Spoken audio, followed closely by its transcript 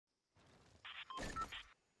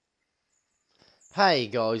Hey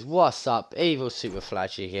guys, what's up? Evil Super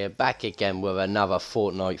Flashy here, back again with another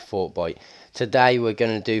Fortnite Fortbyte. Today we're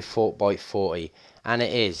going to do Fortbyte 40, and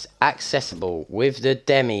it is accessible with the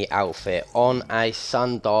Demi outfit on a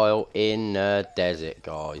sundial in the desert,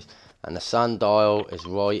 guys. And the sundial is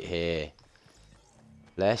right here.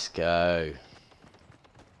 Let's go.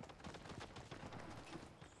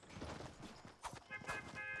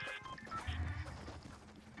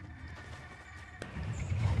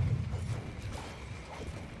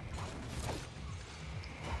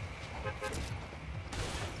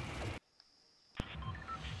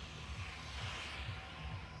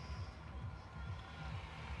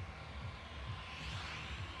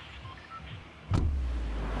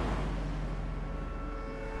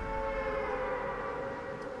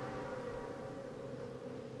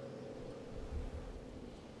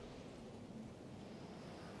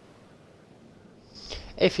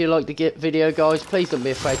 If you like the video, guys, please don't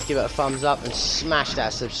be afraid to give it a thumbs up and smash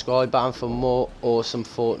that subscribe button for more awesome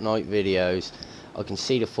Fortnite videos. I can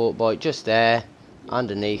see the Fortbyte just there,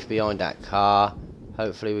 underneath, behind that car.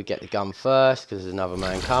 Hopefully we get the gun first, because there's another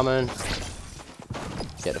man coming.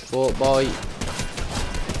 Get the Fortbyte.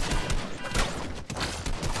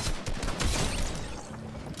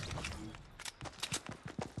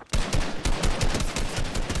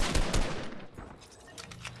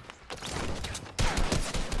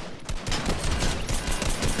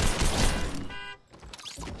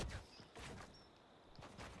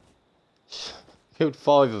 Killed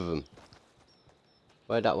 5 of them.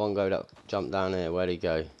 Where'd that one go that jumped down here? Where'd he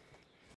go?